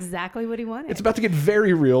This is get exactly what he wanted. it's about to get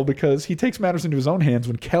very real because he takes matters into his own hands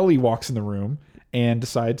when Kelly walks in the room and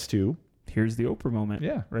decides to. Here's the Oprah moment.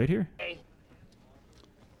 Yeah. Right here.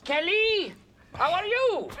 Kelly! How are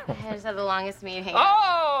you? I just had the longest meeting.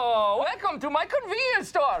 Oh, welcome to my convenience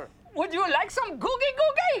store. Would you like some googie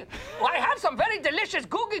googie? Well, I have some very delicious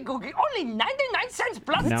googie googie. Only 99 cents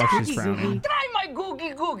plus Now tax. she's frowning. Try my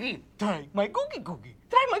googie googie. Try my googie googie.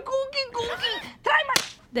 Try my googie googie. Try my...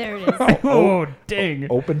 There it is. Oh, dang.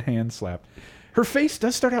 Open hand slap. Her face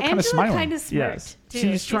does start out kind of Angela smiling. kind of smirked. Yes, too.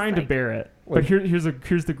 she's trying to like- bear it. But here's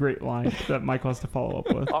the great line that Michael has to follow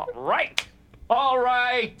up with. All right. All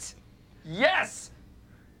right. Yes.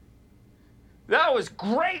 That was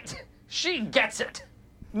great. She gets it.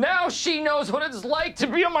 Now she knows what it's like to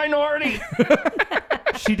be a minority.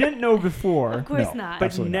 She didn't know before. Of course No. not. But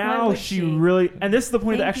Absolutely not. Why now would she she? really, and this is the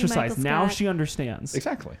point of the Thank you, exercise. Michael Now Scott. she understands.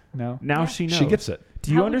 Exactly. No. Now she knows. She gets it.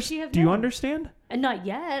 Do you How would she have understand? Do you known? understand? Not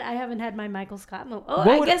yet. I haven't had my Michael Scott moment. Oh, What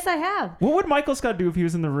I would- guess I have. What would Michael Scott do if he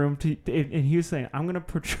was in the room and he was saying, "I'm going to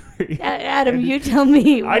portray"? Adam, you tell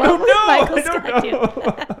me. I what don't would know. Michael I don't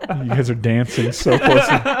Scott know. You guys are dancing so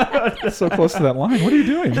close, so close to that line. What are you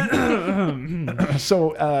doing?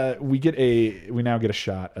 So we now get a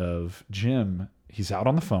shot of Jim. He's out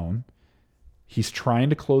on the phone. He's trying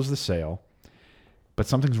to close the sale, but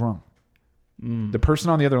something's wrong. The person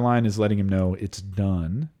on the other line is letting him know it's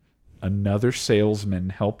done. Another salesman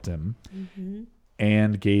helped him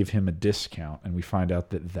and gave him a discount, and we find out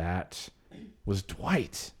that was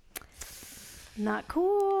Dwight. Not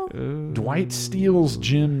cool. Dwight steals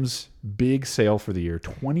Jim's big sale for the year,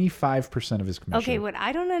 25% of his commission. Okay, what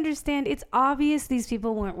I don't understand, it's obvious these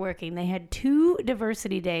people weren't working. They had 2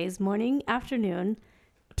 diversity days, morning, afternoon,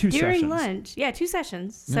 during sessions. lunch. Yeah, 2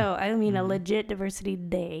 sessions. So, I mean, a legit diversity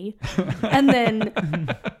day. And then...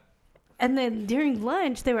 And then during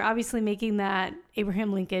lunch, they were obviously making that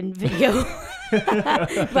Abraham Lincoln video.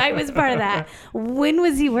 Dwight was part of that. When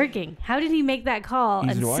was he working? How did he make that call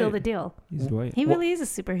He's and Dwight. seal the deal? He's Dwight. He really is a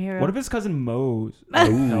superhero. What if his cousin Mo Ooh,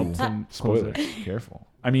 helped him close spoilers. it? Careful.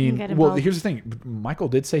 I mean, Get well, involved. here's the thing. Michael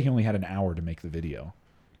did say he only had an hour to make the video.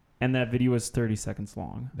 And that video was 30 seconds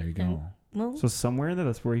long. There you go. Well, So somewhere in there,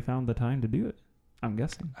 that's where he found the time to do it. I'm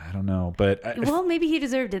guessing. I don't know, but well, maybe he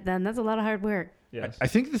deserved it then. That's a lot of hard work. Yes. I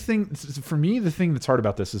think for me, the thing that's hard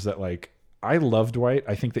about this is that, like, I love Dwight.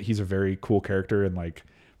 I think that he's a very cool character, and like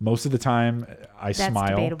most of the time, I That's smile.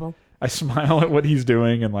 debatable. I smile at what he's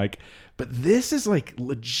doing, and like, but this is like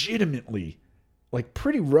legitimately, like,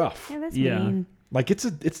 pretty rough. Yeah, that's Yeah. mean. Like, it's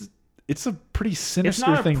a pretty sinister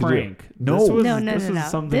not a thing prank. to do. No, This was- No. this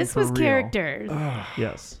was something This for was real. characters.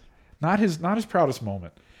 Yes. not his proudest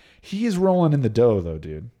moment. He is rolling in the dough, though,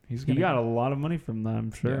 dude. He's He gonna got a lot of money from that,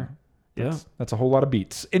 I'm sure. Yeah. That's a whole lot of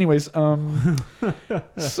beats. Anyways,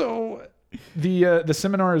 so the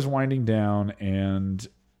seminar is winding down, and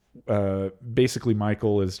basically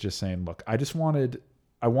Michael is just saying, "Look, I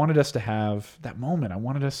wanted us to have that moment. I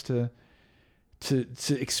wanted us to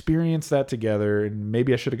experience that together, and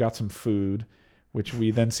maybe I should have got some food." Which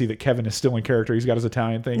we then see that Kevin is still in character. He's got his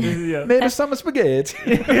Italian thing. Yeah. Maybe some spaghetti.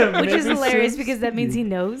 Which is hilarious because that means he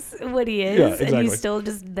knows what he is, Yeah, and exactly. he's still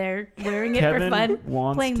just there wearing it Kevin for fun,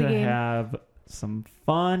 wants playing to the game. have some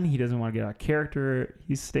fun. He doesn't want to get out of character.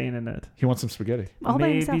 He's staying in it. He wants some spaghetti. All by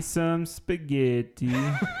Maybe himself. some spaghetti.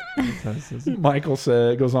 Michael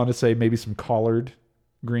goes on to say maybe some collard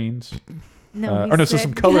greens. No, he so said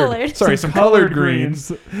some colored. Sorry, some colored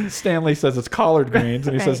greens. Stanley says it's collard greens,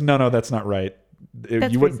 and he says, Right. No, that's not right.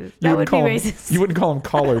 That's You wouldn't. racist. You That wouldn't would call be them. racist. You wouldn't call them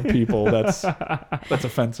collard people. That's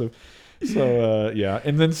offensive. So yeah,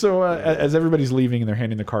 and then as everybody's leaving and they're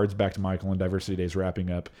handing the cards back to Michael and Diversity Day's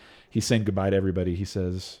wrapping up, he's saying goodbye to everybody. He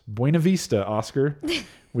says "Buena Vista, Oscar,"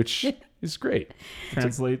 which is great.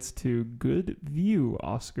 Translates to good view,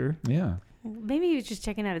 Oscar. Yeah, Maybe he was just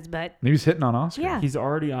checking out his butt. maybe he's hitting on Oscar. Yeah. He's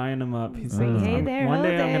already eyeing him up. He's like, hey there, one ho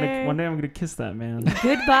day there. I'm gonna kiss that man.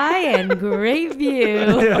 Goodbye and great view.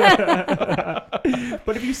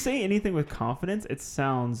 But if you say anything with confidence, it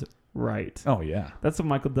sounds right. Oh yeah. That's what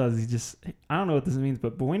Michael does. He just, I don't know what this means,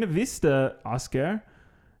 but Buena Vista, Oscar.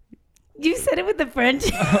 You said it with the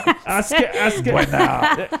French. Oscar.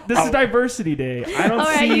 This is Diversity Day. I don't All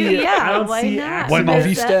right, see. I don't why see not? accents. Buena Makes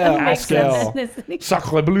Vista, sense. Oscar.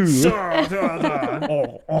 Sacre bleu.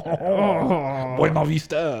 Buena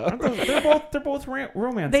Vista. They're both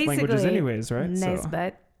romance languages, Basically, anyways, right? Nice So,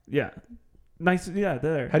 butt. yeah, nice. Yeah,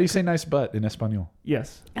 there. How do you say nice butt in Espanol?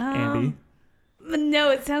 Yes, Andy. No,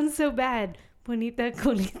 it sounds so bad. Bonita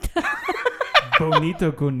colita.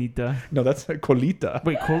 Bonito Conita. No, that's colita.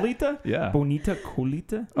 Wait, Colita? Yeah. Bonita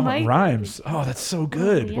Colita? Oh, Mike- it rhymes. Oh, that's so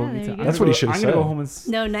good. Yeah, there you go. That's what he should have I'm gonna go said. home and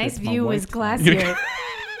No, nice fix my view was wife. classier.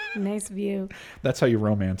 Nice view. That's how you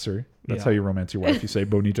romance her. That's Yeah. how you romance your wife. You say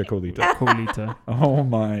bonita colita. Colita. Oh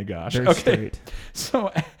my gosh. Very Okay. straight.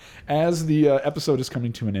 So as the episode is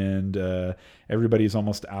coming to an end, everybody's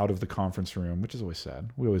almost out of the conference room, which is always sad.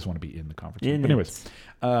 We always want to be in the conference room. But anyways,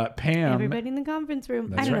 Pam. Everybody in the conference room.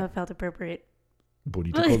 That's I don't know right. if it felt appropriate.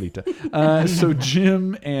 Bonita Polita. So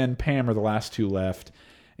Jim and Pam are the last two left.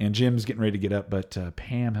 And Jim's getting ready to get up, but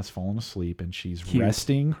Pam has fallen asleep, and she's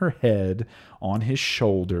resting her head on his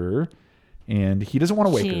shoulder. And he doesn't want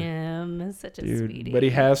to wake her. Jim is such a sweetie. But he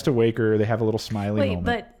has to wake her. They have a little smiley moment.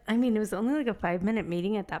 But I mean, it was only like a 5-minute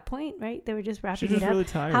meeting at that point, right? They were just wrapping She's it just up. really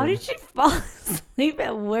tired. How did she fall asleep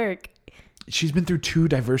at work? She's been through 2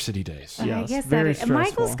 diversity days. I guess that is,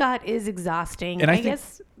 Michael Scott is exhausting. And I I think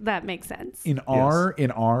guess that makes sense. In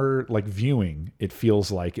our like viewing, it feels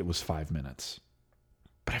like it was 5 minutes.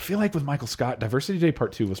 But I feel like with Michael Scott, Diversity Day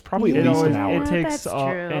Part 2 was probably at least an hour. It takes, That's true.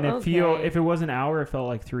 and if it was an hour, it felt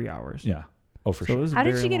like 3 hours. Yeah. Oh, for sure. How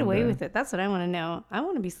did she get away with it? That's what I want to know. I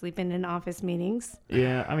want to be sleeping in office meetings.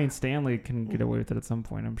 Yeah, I mean Stanley can get away with it at some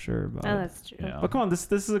point, I'm sure. But, Oh, that's true. Yeah. But come on,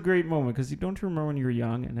 this is a great moment because you don't remember when you were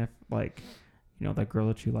young, and if like, you know, that girl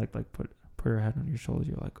that you like put her head on your shoulder,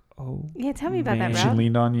 you're like, oh. Yeah, tell me about man. that, She Rob.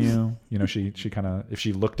 leaned on you. You know, she kind of, if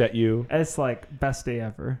she looked at you. It's like best day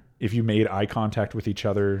ever. If you made eye contact with each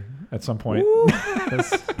other at some point.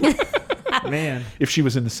 Man. If she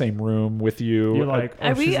was in the same room with you. You're like,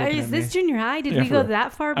 Are we? Is this junior high? Did Yeah, we go for-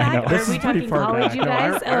 that far I back, know. or This are we is pretty talking far college? back. You No,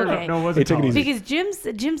 guys? I don't Okay. know. It wasn't Hey, take it college. easy.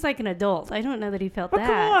 Because Jim's like an adult. I don't know that he felt that.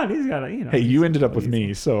 Come on, he's got Hey, you ended up with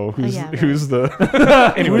me, so who's yeah, right. who's the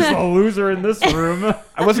Who's the loser in this room?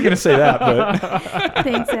 I wasn't gonna say that, but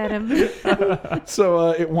Thanks, Adam. so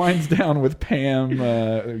it winds down with Pam,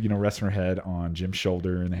 resting her head on Jim's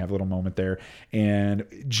shoulder, and they have a little moment there. And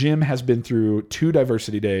Jim has been through 2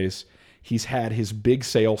 diversity days. He's had his big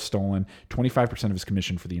sale stolen. 25% of his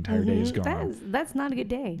commission for the entire day is gone. That's not a good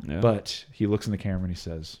day. But he looks in the camera and he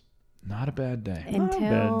says, "Not a bad day."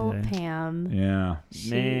 Until Pam. Yeah.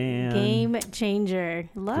 Man. Game changer.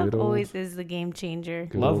 Love Good old- always is the game changer.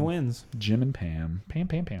 Good Love old wins. Jim and Pam. Pam.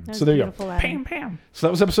 That So there you beautiful, go. Adam. Pam. So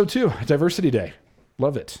that was episode 2, Diversity Day.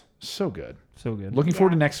 Love it. So good. So good. Looking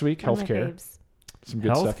forward to next week. One of my Healthcare. faves. Some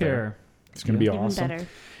good stuff there. It's going to be Even awesome. better.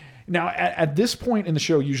 Now, at this point in the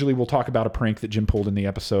show, usually we'll talk about a prank that Jim pulled in the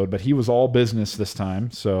episode, but he was all business this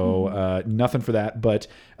time, so nothing for that. But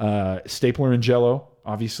Stapler and Jello,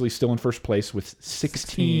 obviously still in first place with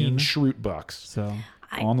 16 Schrute bucks So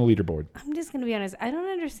on the leaderboard. I'm just gonna be honest. I don't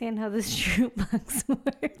understand how this Schrute box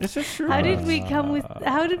works. it's just true. How did we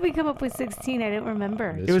come up with 16? I don't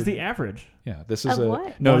remember. It was the average. Yeah, this is Of a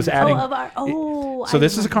what? no. It's adding. Oh, of our. Oh. So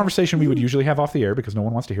this is a conversation we would usually have off the air because no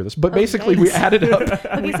one wants to hear this. But basically, we nice. added up.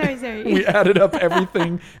 Okay, sorry. We added up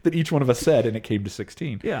everything that each one of us said, and it came to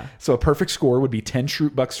 16. Yeah. So a perfect score would be 10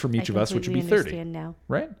 Schrute bucks from each of us, which would be 30. Understand now.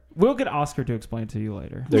 Right? We'll get Oscar to explain to you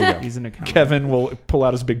later. There you go. He's an accountant. Kevin will pull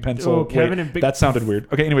out his big pencil. Oh, Kevin Wait, and big- that sounded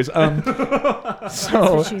weird. Okay, anyways, That's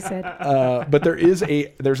what she said. but there's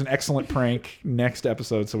an excellent prank next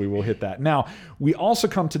episode, so we will hit that. Now, we also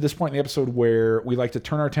come to this point in the episode where we like to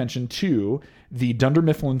turn our attention to the Dunder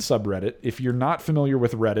Mifflin subreddit. If you're not familiar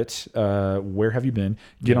with Reddit, where have you been?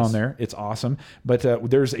 Get on there. It's awesome. But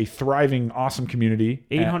there's a thriving, awesome community.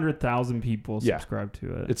 800,000 people Yeah. subscribe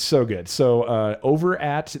to it. It's so good. So over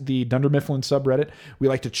at the Dunder Mifflin subreddit, we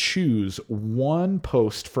like to choose one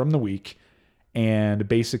post from the week and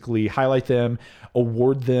basically highlight them,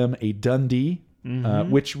 award them a Dundee,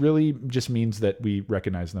 which really just means that we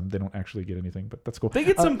recognize them. They don't actually get anything, but that's cool. They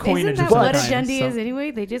get some coinage. Isn't that sometimes, what a Dundee so- is anyway?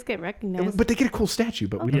 They just get recognized. But they get a cool statue,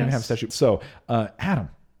 but we don't Yes. have a statue. So, Adam,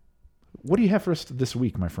 what do you have for us this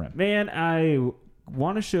week, my friend? Man, I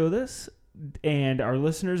want to show this. And our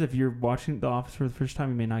listeners, if you're watching The Office for the first time,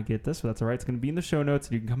 you may not get this, but that's all right. It's going to be in the show notes,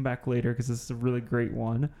 and you can come back later because this is a really great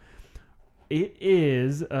one. It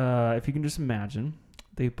is, if you can just imagine,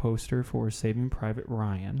 the poster for Saving Private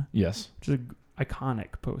Ryan. Yes. Which is an iconic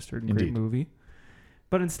poster, great Indeed. movie.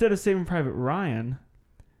 But instead of Saving Private Ryan,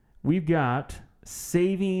 we've got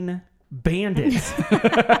Saving Bandits.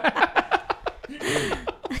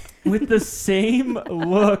 With the same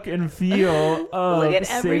look and feel of Look at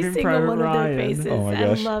every Saving single Private one of their Ryan. faces. Oh my I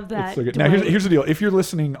gosh. love that. It's so good. Now, here's the deal. If you're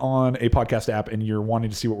listening on a podcast app and you're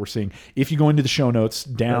wanting to see what we're seeing, if you go into the show notes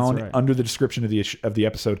down That's right. under the description of the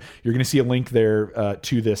episode, you're going to see a link there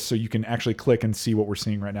to this, so you can actually click and see what we're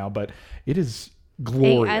seeing right now. But it is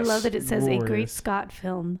glorious. Hey, I love that it says a great Glorious. Scott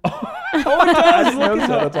film. That's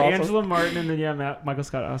awesome. Angela Martin and then Michael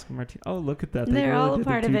Scott, Oscar Martinez. Oh, look at that. They They're really all a did the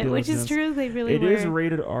part of due it, which is diligence. true. They really It were. is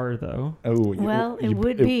rated R though. Oh, Well, it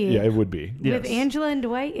would be. Yeah, it would be. With Yes. Angela and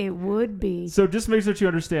Dwight, it would be. So just make sure that you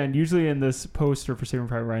understand, usually in this poster for Saving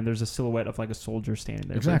Private Ryan, there's a silhouette of like a soldier standing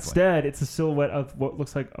there. But Exactly. instead, it's a silhouette of what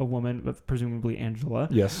looks like a woman, but presumably Angela.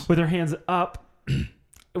 Yes. With her hands up.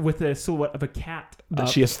 with a silhouette of a cat that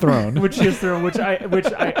she has thrown. Which I'm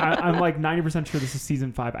like 90% sure this is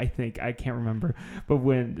season 5. I think, I can't remember,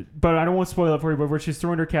 but I don't want to spoil it for you. But where she's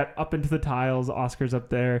throwing her cat up into the tiles, Oscar's up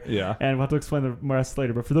there, yeah, and we'll have to explain the rest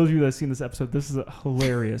later. But for those of you that have seen this episode, this is a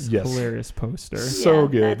hilarious poster. So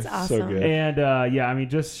good, that's awesome. So good. And I mean,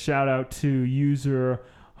 just shout out to user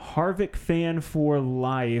Harvick Fan for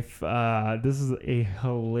Life. This is a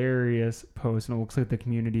hilarious post, and it looks like the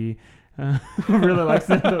community really likes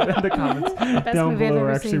the comments down below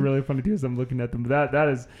are actually really funny too as I'm looking at them. But that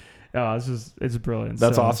is it's brilliant.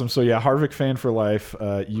 That's awesome. So yeah, Harvick Fan for Life.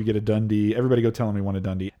 You get a Dundee. Everybody go tell him we want a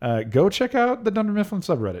Dundee. Go check out the Dunder Mifflin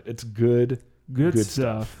subreddit. It's good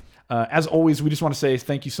stuff. As always, we just want to say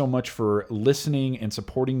thank you so much for listening and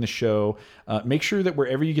supporting the show. Make sure that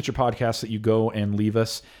wherever you get your podcasts that you go and leave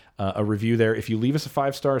us a review there. If you leave us a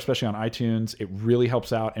 5-star, especially on iTunes, it really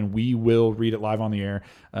helps out, and we will read it live on the air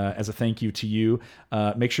as a thank you to you.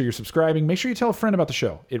 Make sure you're subscribing. Make sure you tell a friend about the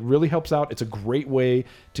show. It really helps out. It's a great way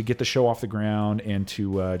to get the show off the ground and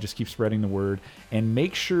to just keep spreading the word. And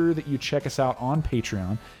make sure that you check us out on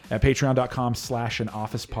Patreon at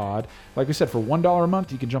patreon.com/anofficepod. Like we said, for $1 a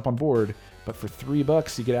month, you can jump on board. But for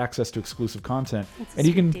 $3, you get access to exclusive content, and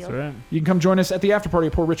you can come join us at the after party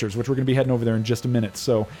at Poor Richards, which we're going to be heading over there in just a minute.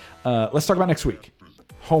 So let's talk about next week.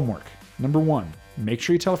 Homework number 1: make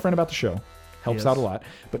sure you tell a friend about the show. Helps out a lot.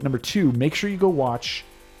 But number 2: make sure you go watch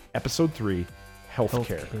episode 3,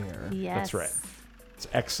 Healthcare. Yes, that's right. It's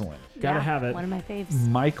excellent. Gotta have it. One of my faves.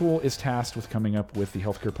 Michael is tasked with coming up with the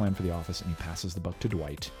healthcare plan for the office, and he passes the buck to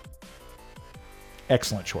Dwight.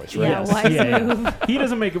 Excellent choice, right? Yeah, wise move. He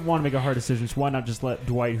doesn't want to make a hard decision, so why not just let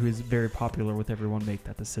Dwight, who is very popular with everyone, make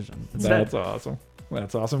that decision? That's awesome.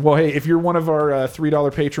 That's awesome. Well, hey, if you're one of our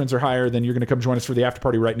 $3 patrons or higher, then you're going to come join us for the after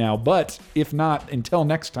party right now. But if not, until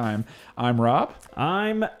next time, I'm Rob.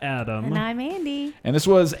 I'm Adam. And I'm Andy. And this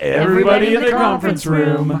was Everybody in the Conference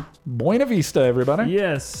Room. Buena Vista, everybody.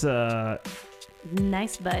 Yes.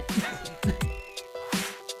 Nice butt.